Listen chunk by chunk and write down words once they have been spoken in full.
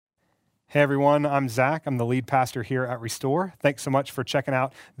Hey everyone, I'm Zach. I'm the lead pastor here at Restore. Thanks so much for checking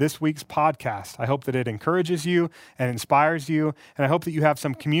out this week's podcast. I hope that it encourages you and inspires you, and I hope that you have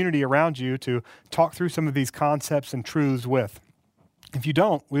some community around you to talk through some of these concepts and truths with. If you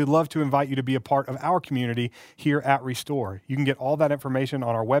don't, we'd love to invite you to be a part of our community here at Restore. You can get all that information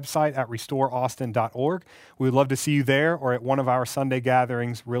on our website at restoreaustin.org. We would love to see you there or at one of our Sunday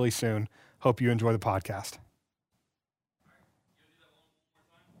gatherings really soon. Hope you enjoy the podcast.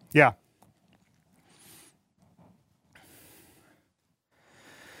 Yeah.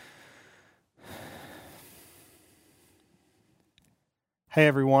 Hey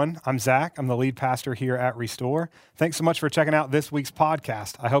everyone, I'm Zach. I'm the lead pastor here at Restore. Thanks so much for checking out this week's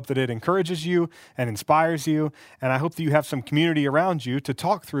podcast. I hope that it encourages you and inspires you, and I hope that you have some community around you to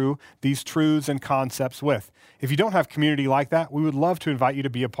talk through these truths and concepts with. If you don't have community like that, we would love to invite you to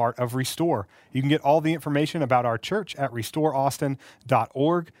be a part of Restore. You can get all the information about our church at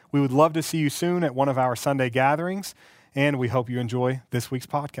restoreaustin.org. We would love to see you soon at one of our Sunday gatherings, and we hope you enjoy this week's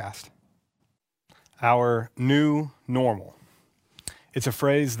podcast. Our new normal. It's a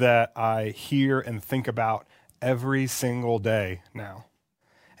phrase that I hear and think about every single day now.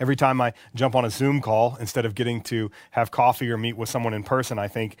 Every time I jump on a Zoom call, instead of getting to have coffee or meet with someone in person, I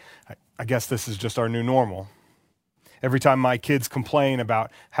think, I guess this is just our new normal. Every time my kids complain about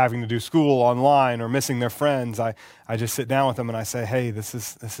having to do school online or missing their friends, I just sit down with them and I say, hey, this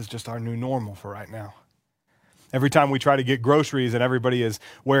is just our new normal for right now. Every time we try to get groceries and everybody is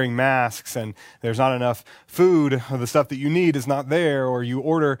wearing masks and there's not enough food, or the stuff that you need is not there, or you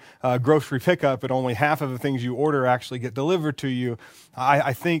order grocery pickup and only half of the things you order actually get delivered to you,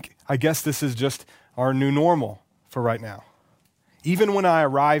 I guess this is just our new normal for right now. Even when I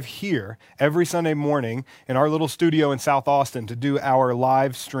arrive here every Sunday morning in our little studio in South Austin to do our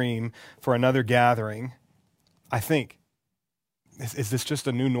live stream for another gathering, I think, is this just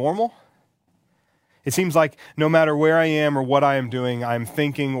a new normal? It seems like no matter where I am or what I am doing, I'm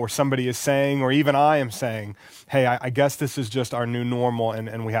thinking or somebody is saying or even I am saying, hey, I guess this is just our new normal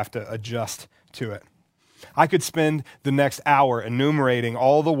and we have to adjust to it. I could spend the next hour enumerating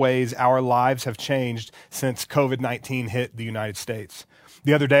all the ways our lives have changed since COVID-19 hit the United States.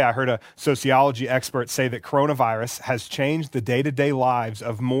 The other day, I heard a sociology expert say that coronavirus has changed the day-to-day lives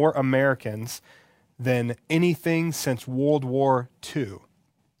of more Americans than anything since World War II.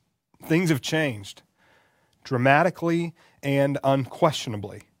 Things have changed dramatically and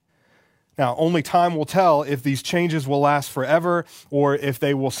unquestionably. Now, only time will tell if these changes will last forever or if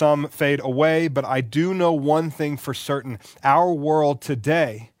they will some fade away, but I do know one thing for certain. Our world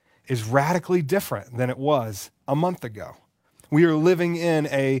today is radically different than it was a month ago. We are living in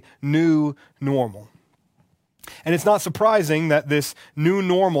a new normal. And it's not surprising that this new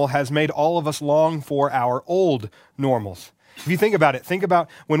normal has made all of us long for our old normals. If you think about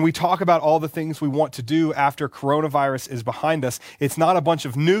when we talk about all the things we want to do after coronavirus is behind us, it's not a bunch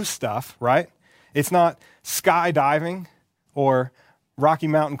of new stuff, right? It's not skydiving or Rocky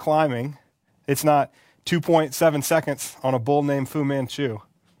Mountain climbing. It's not 2.7 seconds on a bull named Fu Manchu.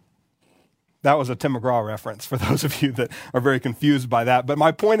 That was a Tim McGraw reference for those of you that are very confused by that. But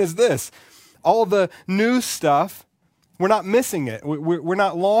my point is this, all the new stuff, we're not missing it. We're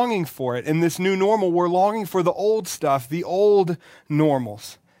not longing for it. In this new normal, we're longing for the old stuff, the old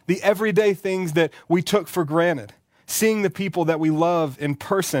normals, the everyday things that we took for granted. Seeing the people that we love in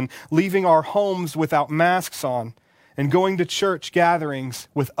person, leaving our homes without masks on, and going to church gatherings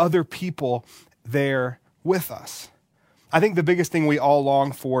with other people there with us. I think the biggest thing we all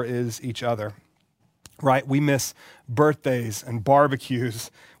long for is each other, right? We miss birthdays and barbecues.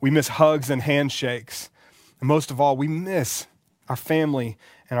 We miss hugs and handshakes. And most of all, we miss our family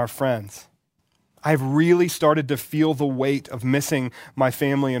and our friends. I've really started to feel the weight of missing my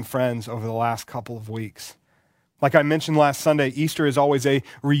family and friends over the last couple of weeks. Like I mentioned last Sunday, Easter is always a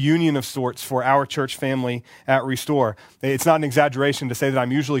reunion of sorts for our church family at Restore. It's not an exaggeration to say that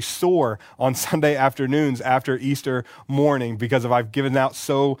I'm usually sore on Sunday afternoons after Easter morning because I've given out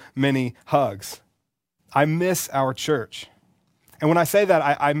so many hugs. I miss our church. And when I say that,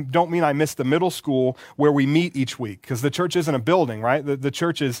 I don't mean I miss the middle school where we meet each week, because the church isn't a building, right? The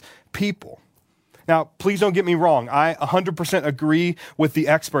church is people. Now, please don't get me wrong. I 100% agree with the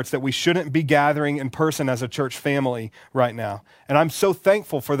experts that we shouldn't be gathering in person as a church family right now. And I'm so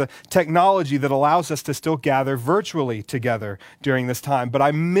thankful for the technology that allows us to still gather virtually together during this time. But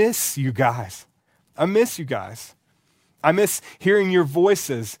I miss you guys. I miss you guys. I miss hearing your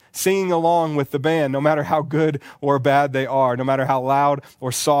voices singing along with the band, no matter how good or bad they are, no matter how loud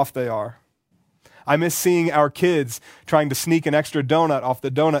or soft they are. I miss seeing our kids trying to sneak an extra donut off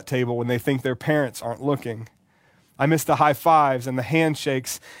the donut table when they think their parents aren't looking. I miss the high fives and the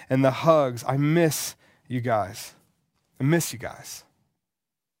handshakes and the hugs. I miss you guys. I miss you guys.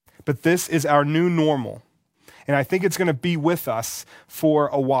 But this is our new normal, and I think it's going to be with us for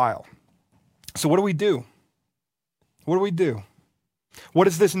a while. So what do we do? What do we do? What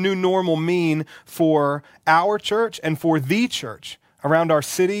does this new normal mean for our church and for the church around our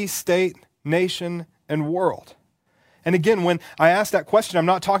city, state, nation, and world? And again, when I ask that question, I'm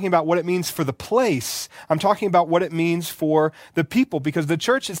not talking about what it means for the place. I'm talking about what it means for the people, because the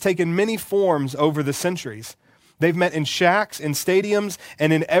church has taken many forms over the centuries. They've met in shacks, in stadiums,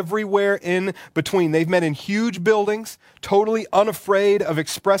 and in everywhere in between. They've met in huge buildings, totally unafraid of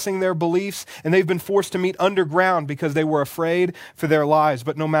expressing their beliefs, and they've been forced to meet underground because they were afraid for their lives.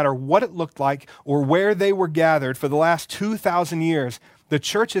 But no matter what it looked like or where they were gathered for the last 2,000 years, the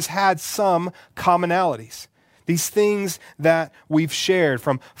church has had some commonalities. These things that we've shared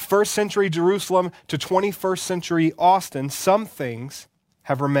from first century Jerusalem to 21st century Austin, some things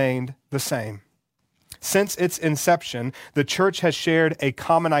have remained the same. Since its inception, the church has shared a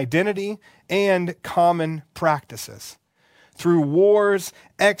common identity and common practices. Through wars,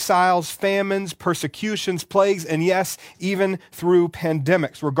 exiles, famines, persecutions, plagues, and yes, even through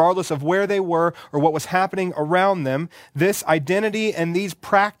pandemics, regardless of where they were or what was happening around them, this identity and these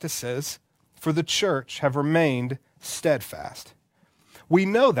practices for the church have remained steadfast. We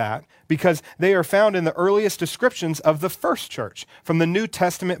know that because they are found in the earliest descriptions of the first church from the New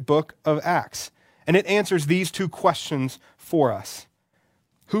Testament book of Acts. And it answers these two questions for us.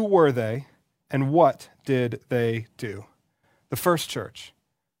 Who were they and what did they do? The first church.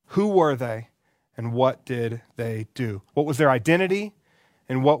 Who were they and what did they do? What was their identity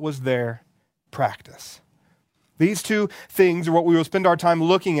and what was their practice? These two things are what we will spend our time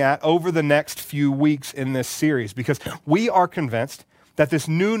looking at over the next few weeks in this series, because we are convinced that this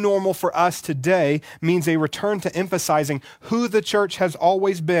new normal for us today means a return to emphasizing who the church has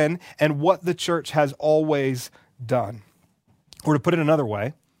always been and what the church has always done. Or to put it another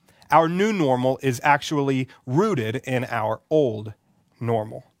way, our new normal is actually rooted in our old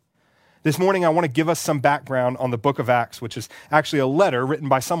normal. This morning, I want to give us some background on the book of Acts, which is actually a letter written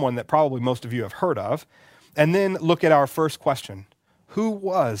by someone that probably most of you have heard of, and then look at our first question. Who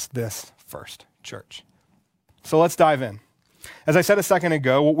was this first church? So let's dive in. As I said a second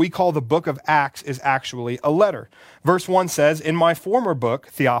ago, what we call the book of Acts is actually a letter. Verse 1 says, "In my former book,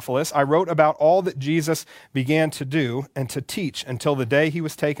 Theophilus, I wrote about all that Jesus began to do and to teach until the day he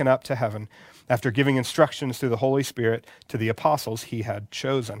was taken up to heaven, after giving instructions through the Holy Spirit to the apostles he had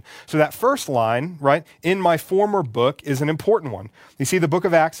chosen." So that first line, right, in my former book, is an important one. You see, the book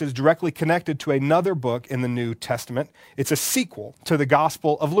of Acts is directly connected to another book in the New Testament. It's a sequel to the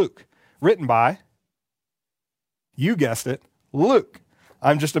Gospel of Luke, written by, you guessed it, Luke.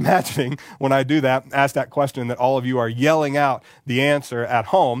 I'm just imagining when I do that, ask that question, that all of you are yelling out the answer at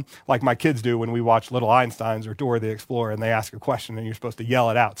home, like my kids do when we watch Little Einsteins or Dora the Explorer, and they ask a question and you're supposed to yell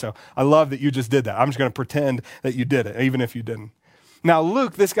it out. So I love that you just did that. I'm just going to pretend that you did it, even if you didn't. Now,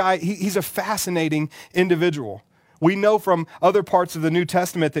 Luke, this guy, he's a fascinating individual. We know from other parts of the New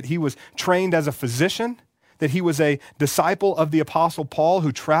Testament that he was trained as a physician, that he was a disciple of the Apostle Paul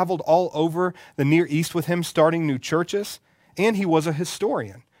who traveled all over the Near East with him, starting new churches. And he was a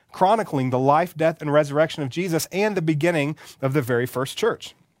historian, chronicling the life, death, and resurrection of Jesus and the beginning of the very first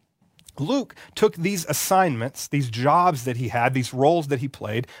church. Luke took these assignments, these jobs that he had, these roles that he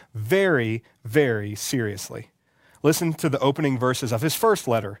played, very, very seriously. Listen to the opening verses of his first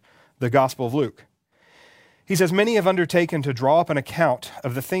letter, the Gospel of Luke. He says, "Many have undertaken to draw up an account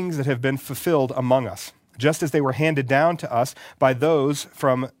of the things that have been fulfilled among us, just as they were handed down to us by those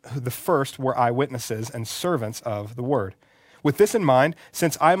from who the first were eyewitnesses and servants of the word. With this in mind,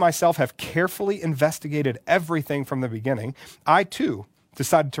 since I myself have carefully investigated everything from the beginning, I too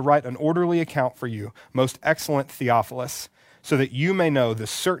decided to write an orderly account for you, most excellent Theophilus, so that you may know the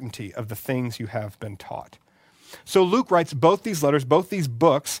certainty of the things you have been taught." So Luke writes both these letters, both these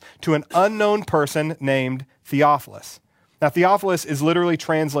books, to an unknown person named Theophilus. Now, Theophilus is literally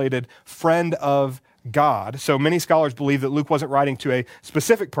translated friend of God. So many scholars believe that Luke wasn't writing to a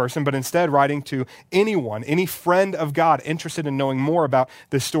specific person, but instead writing to anyone, any friend of God interested in knowing more about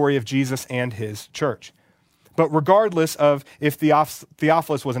the story of Jesus and his church. But regardless of if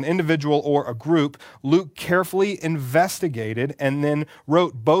Theophilus was an individual or a group, Luke carefully investigated and then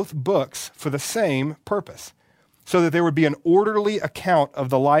wrote both books for the same purpose, so that there would be an orderly account of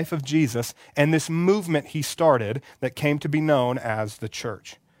the life of Jesus and this movement he started that came to be known as the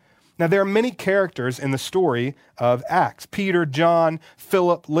church. Now, there are many characters in the story of Acts: Peter, John,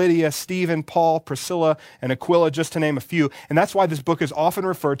 Philip, Lydia, Stephen, Paul, Priscilla, and Aquila, just to name a few. And that's why this book is often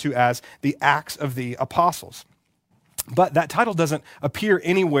referred to as the Acts of the Apostles. But that title doesn't appear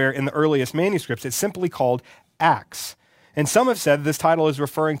anywhere in the earliest manuscripts. It's simply called Acts. And some have said this title is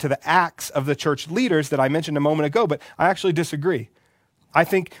referring to the acts of the church leaders that I mentioned a moment ago, but I actually disagree. I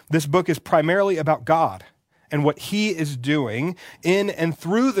think this book is primarily about God and what he is doing in and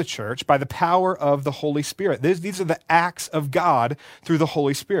through the church by the power of the Holy Spirit. These are the acts of God through the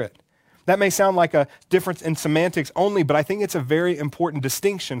Holy Spirit. That may sound like a difference in semantics only, but I think it's a very important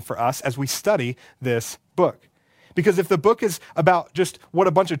distinction for us as we study this book. Because if the book is about just what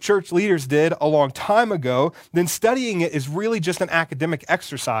a bunch of church leaders did a long time ago, then studying it is really just an academic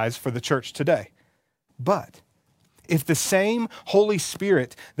exercise for the church today. But if the same Holy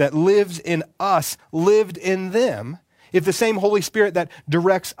Spirit that lives in us lived in them, if the same Holy Spirit that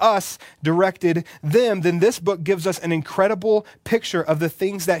directs us directed them, then this book gives us an incredible picture of the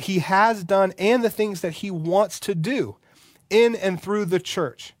things that he has done and the things that he wants to do in and through the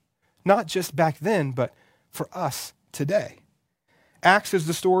church. Not just back then, but for us today. Acts is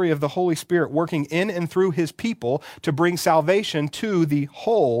the story of the Holy Spirit working in and through his people to bring salvation to the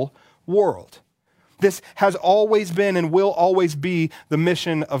whole world. This has always been and will always be the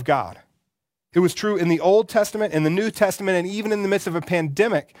mission of God. It was true in the Old Testament, in the New Testament, and even in the midst of a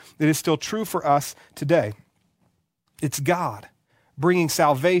pandemic, it is still true for us today. It's God bringing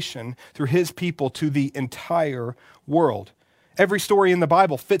salvation through his people to the entire world. Every story in the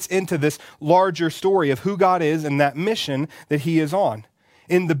Bible fits into this larger story of who God is and that mission that he is on.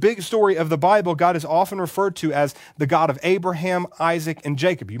 In the big story of the Bible, God is often referred to as the God of Abraham, Isaac, and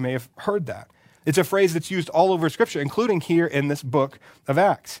Jacob. You may have heard that. It's a phrase that's used all over Scripture, including here in this book of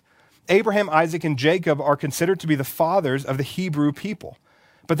Acts. Abraham, Isaac, and Jacob are considered to be the fathers of the Hebrew people,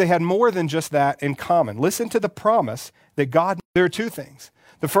 but they had more than just that in common. Listen to the promise that God, there are two things.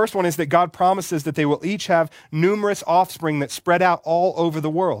 The first one is that God promises that they will each have numerous offspring that spread out all over the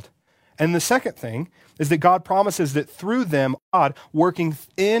world. And the second thing is that God promises that through them, God working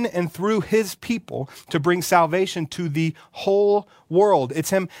in and through his people to bring salvation to the whole world.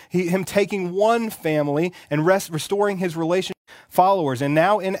 It's him taking one family and restoring his relationship with followers. And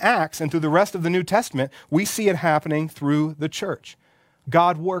now in Acts and through the rest of the New Testament, we see it happening through the church.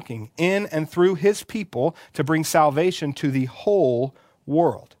 God working in and through his people to bring salvation to the whole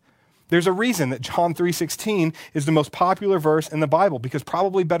world. There's a reason that John 3:16 is the most popular verse in the Bible, because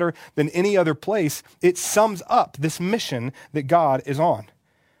probably better than any other place, it sums up this mission that God is on.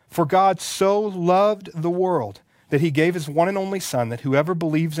 For God so loved the world that he gave his one and only Son, that whoever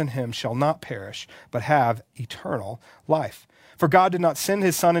believes in him shall not perish, but have eternal life. For God did not send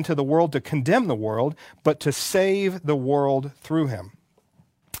his Son into the world to condemn the world, but to save the world through him.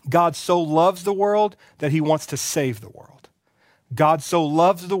 God so loves the world that he wants to save the world. God so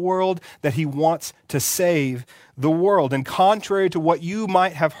loves the world that he wants to save the world. And contrary to what you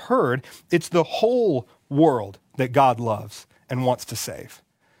might have heard, it's the whole world that God loves and wants to save.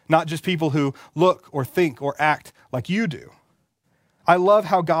 Not just people who look or think or act like you do. I love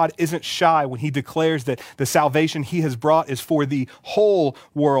how God isn't shy when he declares that the salvation he has brought is for the whole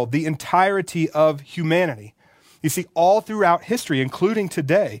world, the entirety of humanity. You see, all throughout history, including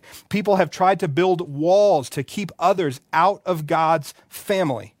today, people have tried to build walls to keep others out of God's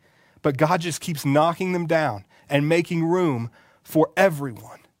family. But God just keeps knocking them down and making room for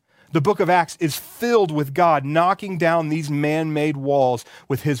everyone. The book of Acts is filled with God knocking down these man-made walls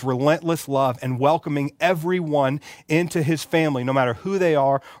with his relentless love and welcoming everyone into his family, no matter who they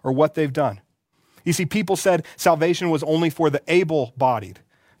are or what they've done. You see, people said salvation was only for the able-bodied.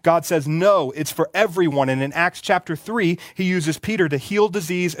 God says, no, it's for everyone. And in Acts chapter 3, he uses Peter to heal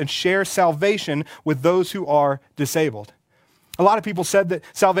disease and share salvation with those who are disabled. A lot of people said that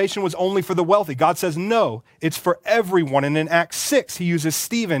salvation was only for the wealthy. God says, no, it's for everyone. And in Acts 6, he uses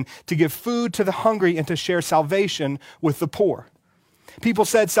Stephen to give food to the hungry and to share salvation with the poor. People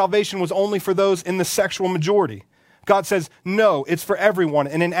said salvation was only for those in the sexual majority. God says, no, it's for everyone.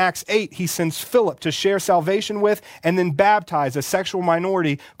 And in Acts 8, he sends Philip to share salvation with and then baptize a sexual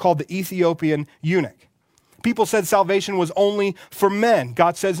minority called the Ethiopian eunuch. People said salvation was only for men.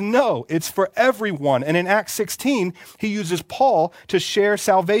 God says, no, it's for everyone. And in Acts 16, he uses Paul to share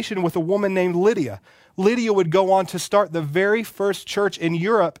salvation with a woman named Lydia. Lydia would go on to start the very first church in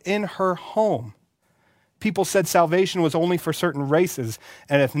Europe in her home. People said salvation was only for certain races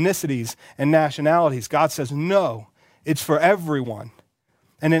and ethnicities and nationalities. God says, no, it's for everyone.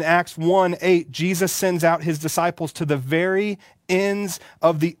 And in Acts 1:8, Jesus sends out his disciples to the very ends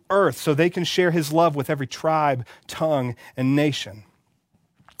of the earth so they can share his love with every tribe, tongue, and nation.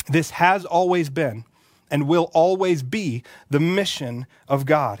 This has always been and will always be the mission of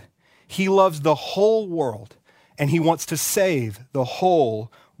God. He loves the whole world and he wants to save the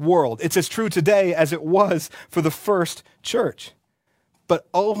whole world. It's as true today as it was for the first church. But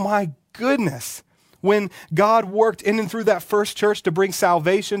oh my goodness, when God worked in and through that first church to bring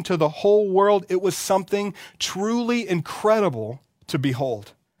salvation to the whole world, it was something truly incredible to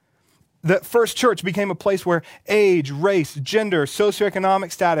behold. The first church became a place where age, race, gender,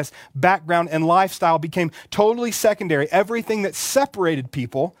 socioeconomic status, background, and lifestyle became totally secondary. Everything that separated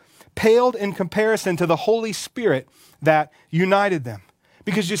people paled in comparison to the Holy Spirit that united them.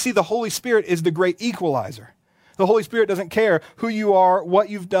 Because you see, the Holy Spirit is the great equalizer. The Holy Spirit doesn't care who you are, what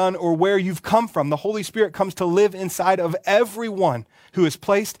you've done, or where you've come from. The Holy Spirit comes to live inside of everyone who has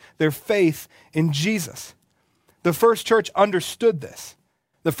placed their faith in Jesus. The first church understood this.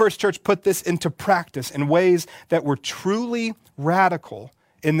 The first church put this into practice in ways that were truly radical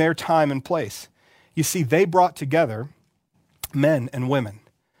in their time and place. You see, they brought together men and women.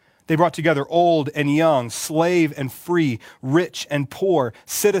 They brought together old and young, slave and free, rich and poor,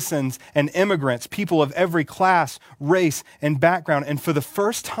 citizens and immigrants, people of every class, race, and background. And for the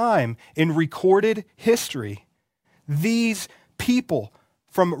first time in recorded history, these people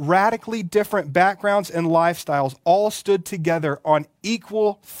from radically different backgrounds and lifestyles all stood together on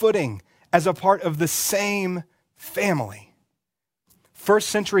equal footing as a part of the same family. First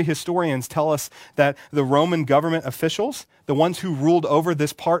century historians tell us that the Roman government officials, the ones who ruled over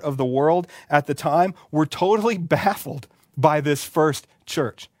this part of the world at the time, were totally baffled by this first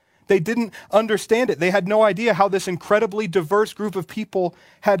church. They didn't understand it. They had no idea how this incredibly diverse group of people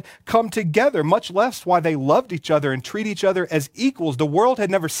had come together, much less why they loved each other and treat each other as equals. The world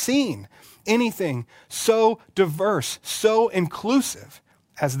had never seen anything so diverse, so inclusive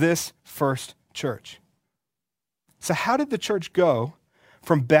as this first church. So how did the church go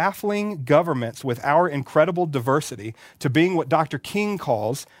from baffling governments with our incredible diversity to being what Dr. King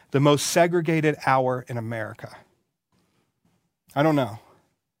calls the most segregated hour in America? I don't know.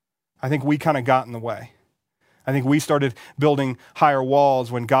 I think we kind of got in the way. I think we started building higher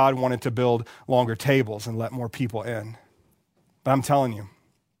walls when God wanted to build longer tables and let more people in. But I'm telling you,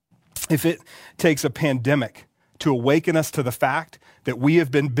 if it takes a pandemic to awaken us to the fact that we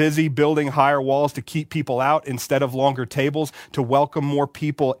have been busy building higher walls to keep people out instead of longer tables to welcome more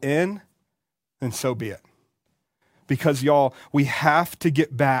people in, then so be it. Because y'all, we have to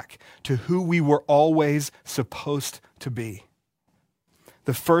get back to who we were always supposed to be.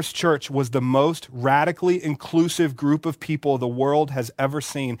 The first church was the most radically inclusive group of people the world has ever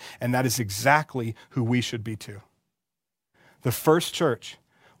seen, and that is exactly who we should be too. The first church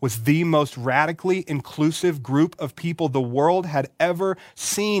was the most radically inclusive group of people the world had ever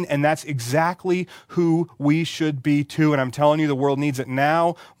seen, and that's exactly who we should be too. And I'm telling you, the world needs it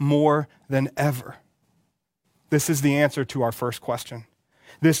now more than ever. This is the answer to our first question.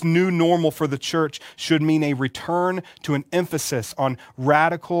 This new normal for the church should mean a return to an emphasis on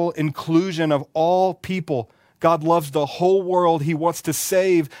radical inclusion of all people. God loves the whole world. He wants to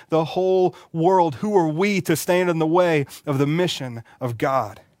save the whole world. Who are we to stand in the way of the mission of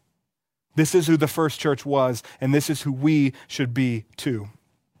God? This is who the first church was, and this is who we should be too.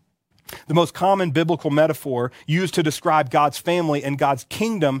 The most common biblical metaphor used to describe God's family and God's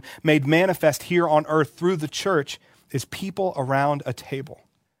kingdom made manifest here on earth through the church is people around a table.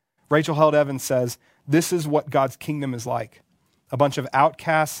 Rachel Held Evans says, this is what God's kingdom is like. A bunch of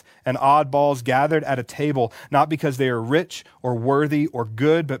outcasts and oddballs gathered at a table, not because they are rich or worthy or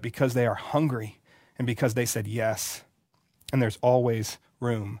good, but because they are hungry and because they said yes. And there's always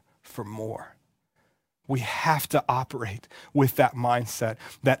room for more. We have to operate with that mindset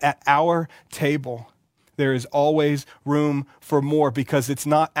that at our table, there is always room for more because it's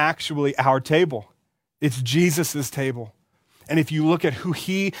not actually our table. It's Jesus's table. And if you look at who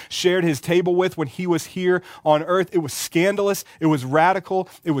he shared his table with when he was here on earth, it was scandalous, it was radical,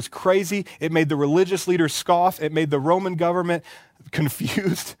 it was crazy. It made the religious leaders scoff. It made the Roman government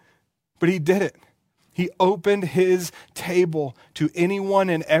confused. But he did it. He opened his table to anyone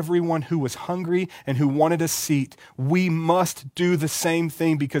and everyone who was hungry and who wanted a seat. We must do the same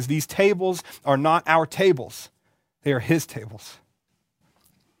thing because these tables are not our tables. They are his tables.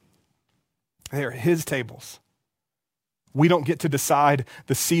 They are his tables. We don't get to decide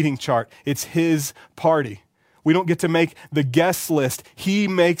the seating chart. It's his party. We don't get to make the guest list. He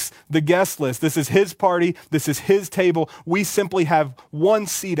makes the guest list. This is his party. This is his table. We simply have one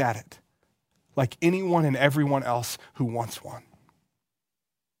seat at it, like anyone and everyone else who wants one.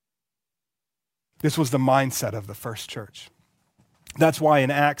 This was the mindset of the first church. That's why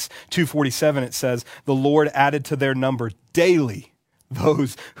in Acts 2:47 it says, the Lord added to their number daily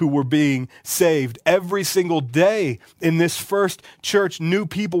those who were being saved. Every single day in this first church, new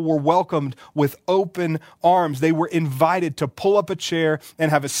people were welcomed with open arms. They were invited to pull up a chair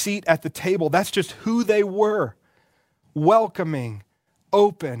and have a seat at the table. That's just who they were. Welcoming,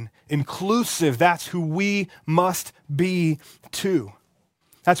 open, inclusive. That's who we must be too.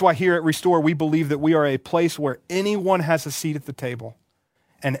 That's why here at Restore, we believe that we are a place where anyone has a seat at the table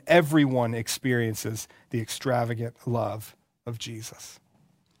and everyone experiences the extravagant love of Jesus.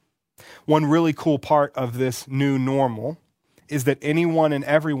 One really cool part of this new normal is that anyone and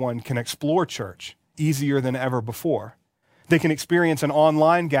everyone can explore church easier than ever before. They can experience an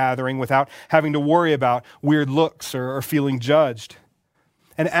online gathering without having to worry about weird looks or feeling judged.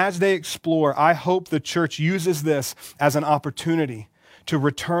 And as they explore, I hope the church uses this as an opportunity to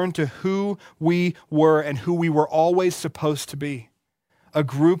return to who we were and who we were always supposed to be. A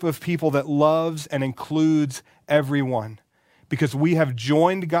group of people that loves and includes everyone, because we have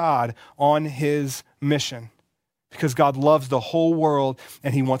joined God on his mission, because God loves the whole world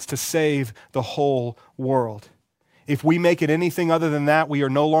and he wants to save the whole world. If we make it anything other than that, we are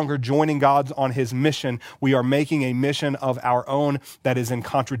no longer joining God on his mission. We are making a mission of our own that is in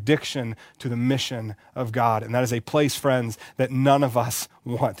contradiction to the mission of God. And that is a place, friends, that none of us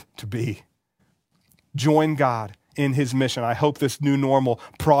want to be. Join God in his mission. I hope this new normal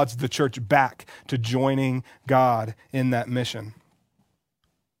prods the church back to joining God in that mission.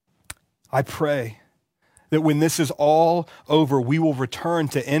 I pray that when this is all over, we will return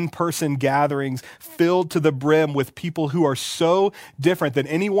to in-person gatherings filled to the brim with people who are so different that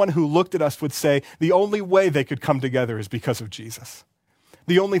anyone who looked at us would say the only way they could come together is because of Jesus.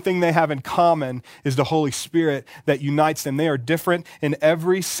 The only thing they have in common is the Holy Spirit that unites them. They are different in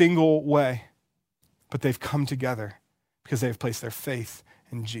every single way, but they've come together because they've placed their faith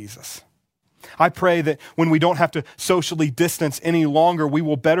in Jesus. I pray that when we don't have to socially distance any longer, we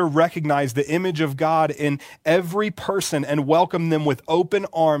will better recognize the image of God in every person and welcome them with open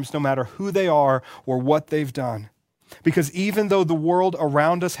arms, no matter who they are or what they've done. Because even though the world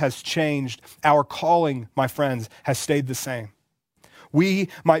around us has changed, our calling, my friends, has stayed the same. We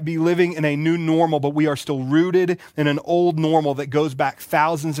might be living in a new normal, but we are still rooted in an old normal that goes back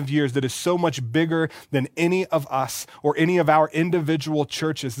thousands of years, that is so much bigger than any of us or any of our individual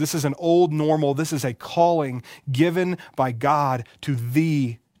churches. This is an old normal. This is a calling given by God to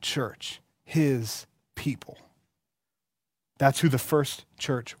the church, his people. That's who the first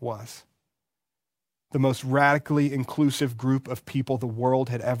church was. The most radically inclusive group of people the world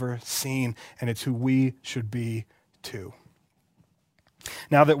had ever seen, and it's who we should be too.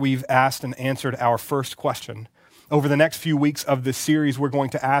 Now that we've asked and answered our first question, over the next few weeks of this series, we're going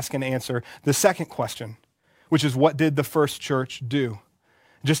to ask and answer the second question, which is, what did the first church do?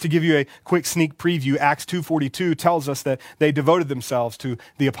 Just to give you a quick sneak preview, Acts 2:42 tells us that they devoted themselves to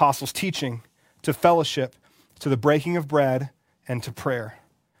the apostles' teaching, to fellowship, to the breaking of bread, and to prayer.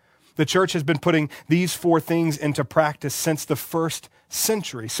 The church has been putting these four things into practice since the first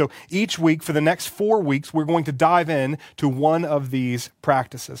century. So each week, for the next 4 weeks, we're going to dive in to one of these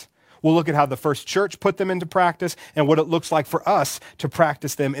practices. We'll look at how the first church put them into practice and what it looks like for us to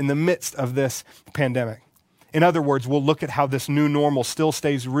practice them in the midst of this pandemic. In other words, we'll look at how this new normal still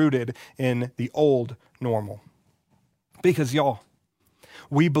stays rooted in the old normal. Because y'all,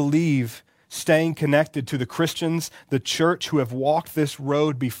 we believe staying connected to the Christians, the church who have walked this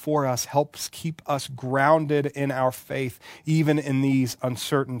road before us, helps keep us grounded in our faith, even in these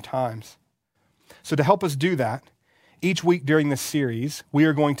uncertain times. So to help us do that, each week during this series, we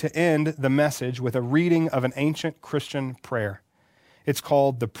are going to end the message with a reading of an ancient Christian prayer. It's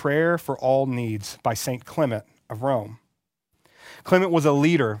called The Prayer for All Needs by St. Clement of Rome. Clement was a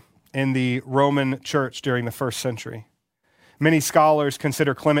leader in the Roman church during the first century. Many scholars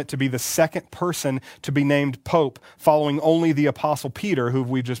consider Clement to be the second person to be named pope, following only the Apostle Peter, who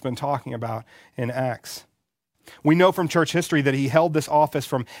we've just been talking about in Acts. We know from church history that he held this office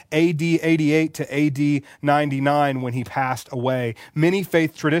from AD 88 to AD 99 when he passed away. Many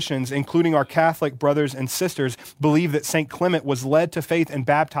faith traditions, including our Catholic brothers and sisters, believe that St. Clement was led to faith and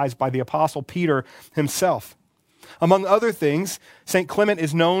baptized by the Apostle Peter himself. Among other things, St. Clement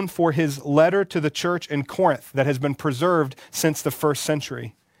is known for his letter to the church in Corinth that has been preserved since the first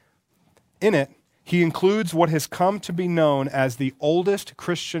century. In it, he includes what has come to be known as the oldest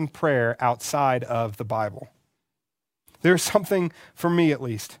Christian prayer outside of the Bible. There's something, for me at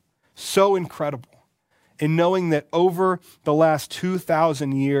least, so incredible in knowing that over the last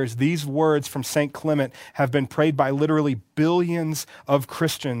 2,000 years, these words from St. Clement have been prayed by literally billions of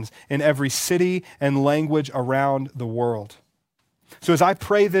Christians in every city and language around the world. So as I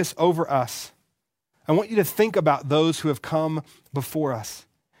pray this over us, I want you to think about those who have come before us.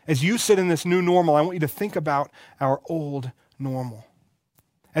 As you sit in this new normal, I want you to think about our old normal.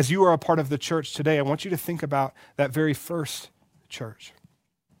 As you are a part of the church today, I want you to think about that very first church.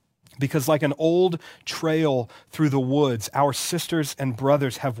 Because like an old trail through the woods, our sisters and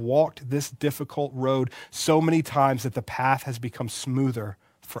brothers have walked this difficult road so many times that the path has become smoother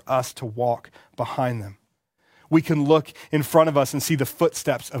for us to walk behind them. We can look in front of us and see the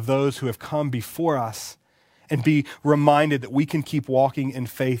footsteps of those who have come before us and be reminded that we can keep walking in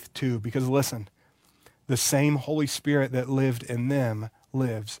faith too. Because listen, the same Holy Spirit that lived in them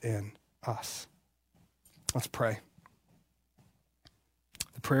lives in us. Let's pray.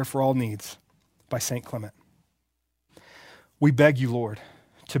 The Prayer for All Needs by St. Clement. We beg you, Lord,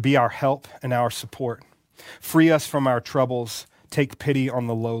 to be our help and our support. Free us from our troubles. Take pity on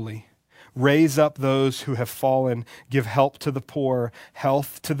the lowly. Raise up those who have fallen. Give help to the poor,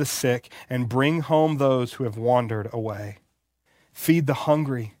 health to the sick, and bring home those who have wandered away. Feed the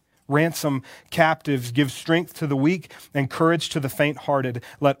hungry. Ransom captives, give strength to the weak, and courage to the faint-hearted.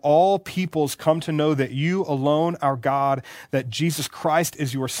 Let all peoples come to know that you alone are God, that Jesus Christ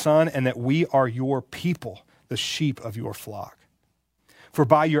is your Son, and that we are your people, the sheep of your flock. For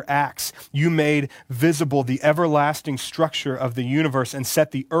by your acts you made visible the everlasting structure of the universe and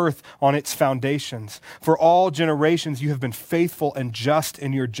set the earth on its foundations. For all generations you have been faithful and just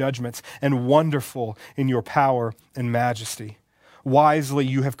in your judgments, and wonderful in your power and majesty. Wisely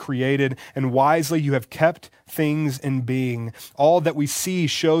you have created, and wisely you have kept things in being. All that we see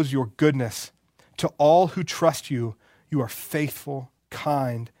shows your goodness. To all who trust you, you are faithful,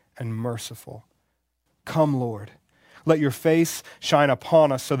 kind, and merciful. Come, Lord, let your face shine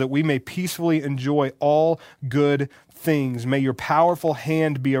upon us so that we may peacefully enjoy all good things. May your powerful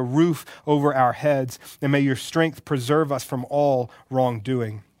hand be a roof over our heads, and may your strength preserve us from all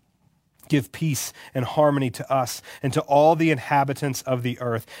wrongdoing. Give peace and harmony to us and to all the inhabitants of the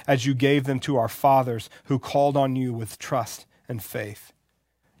earth, as you gave them to our fathers who called on you with trust and faith.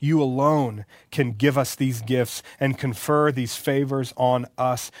 You alone can give us these gifts and confer these favors on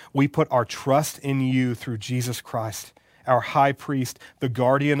us. We put our trust in you through Jesus Christ, our high priest, the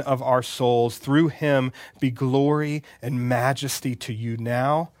guardian of our souls. Through him be glory and majesty to you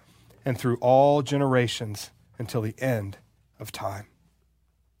now and through all generations until the end of time.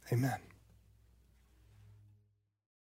 Amen.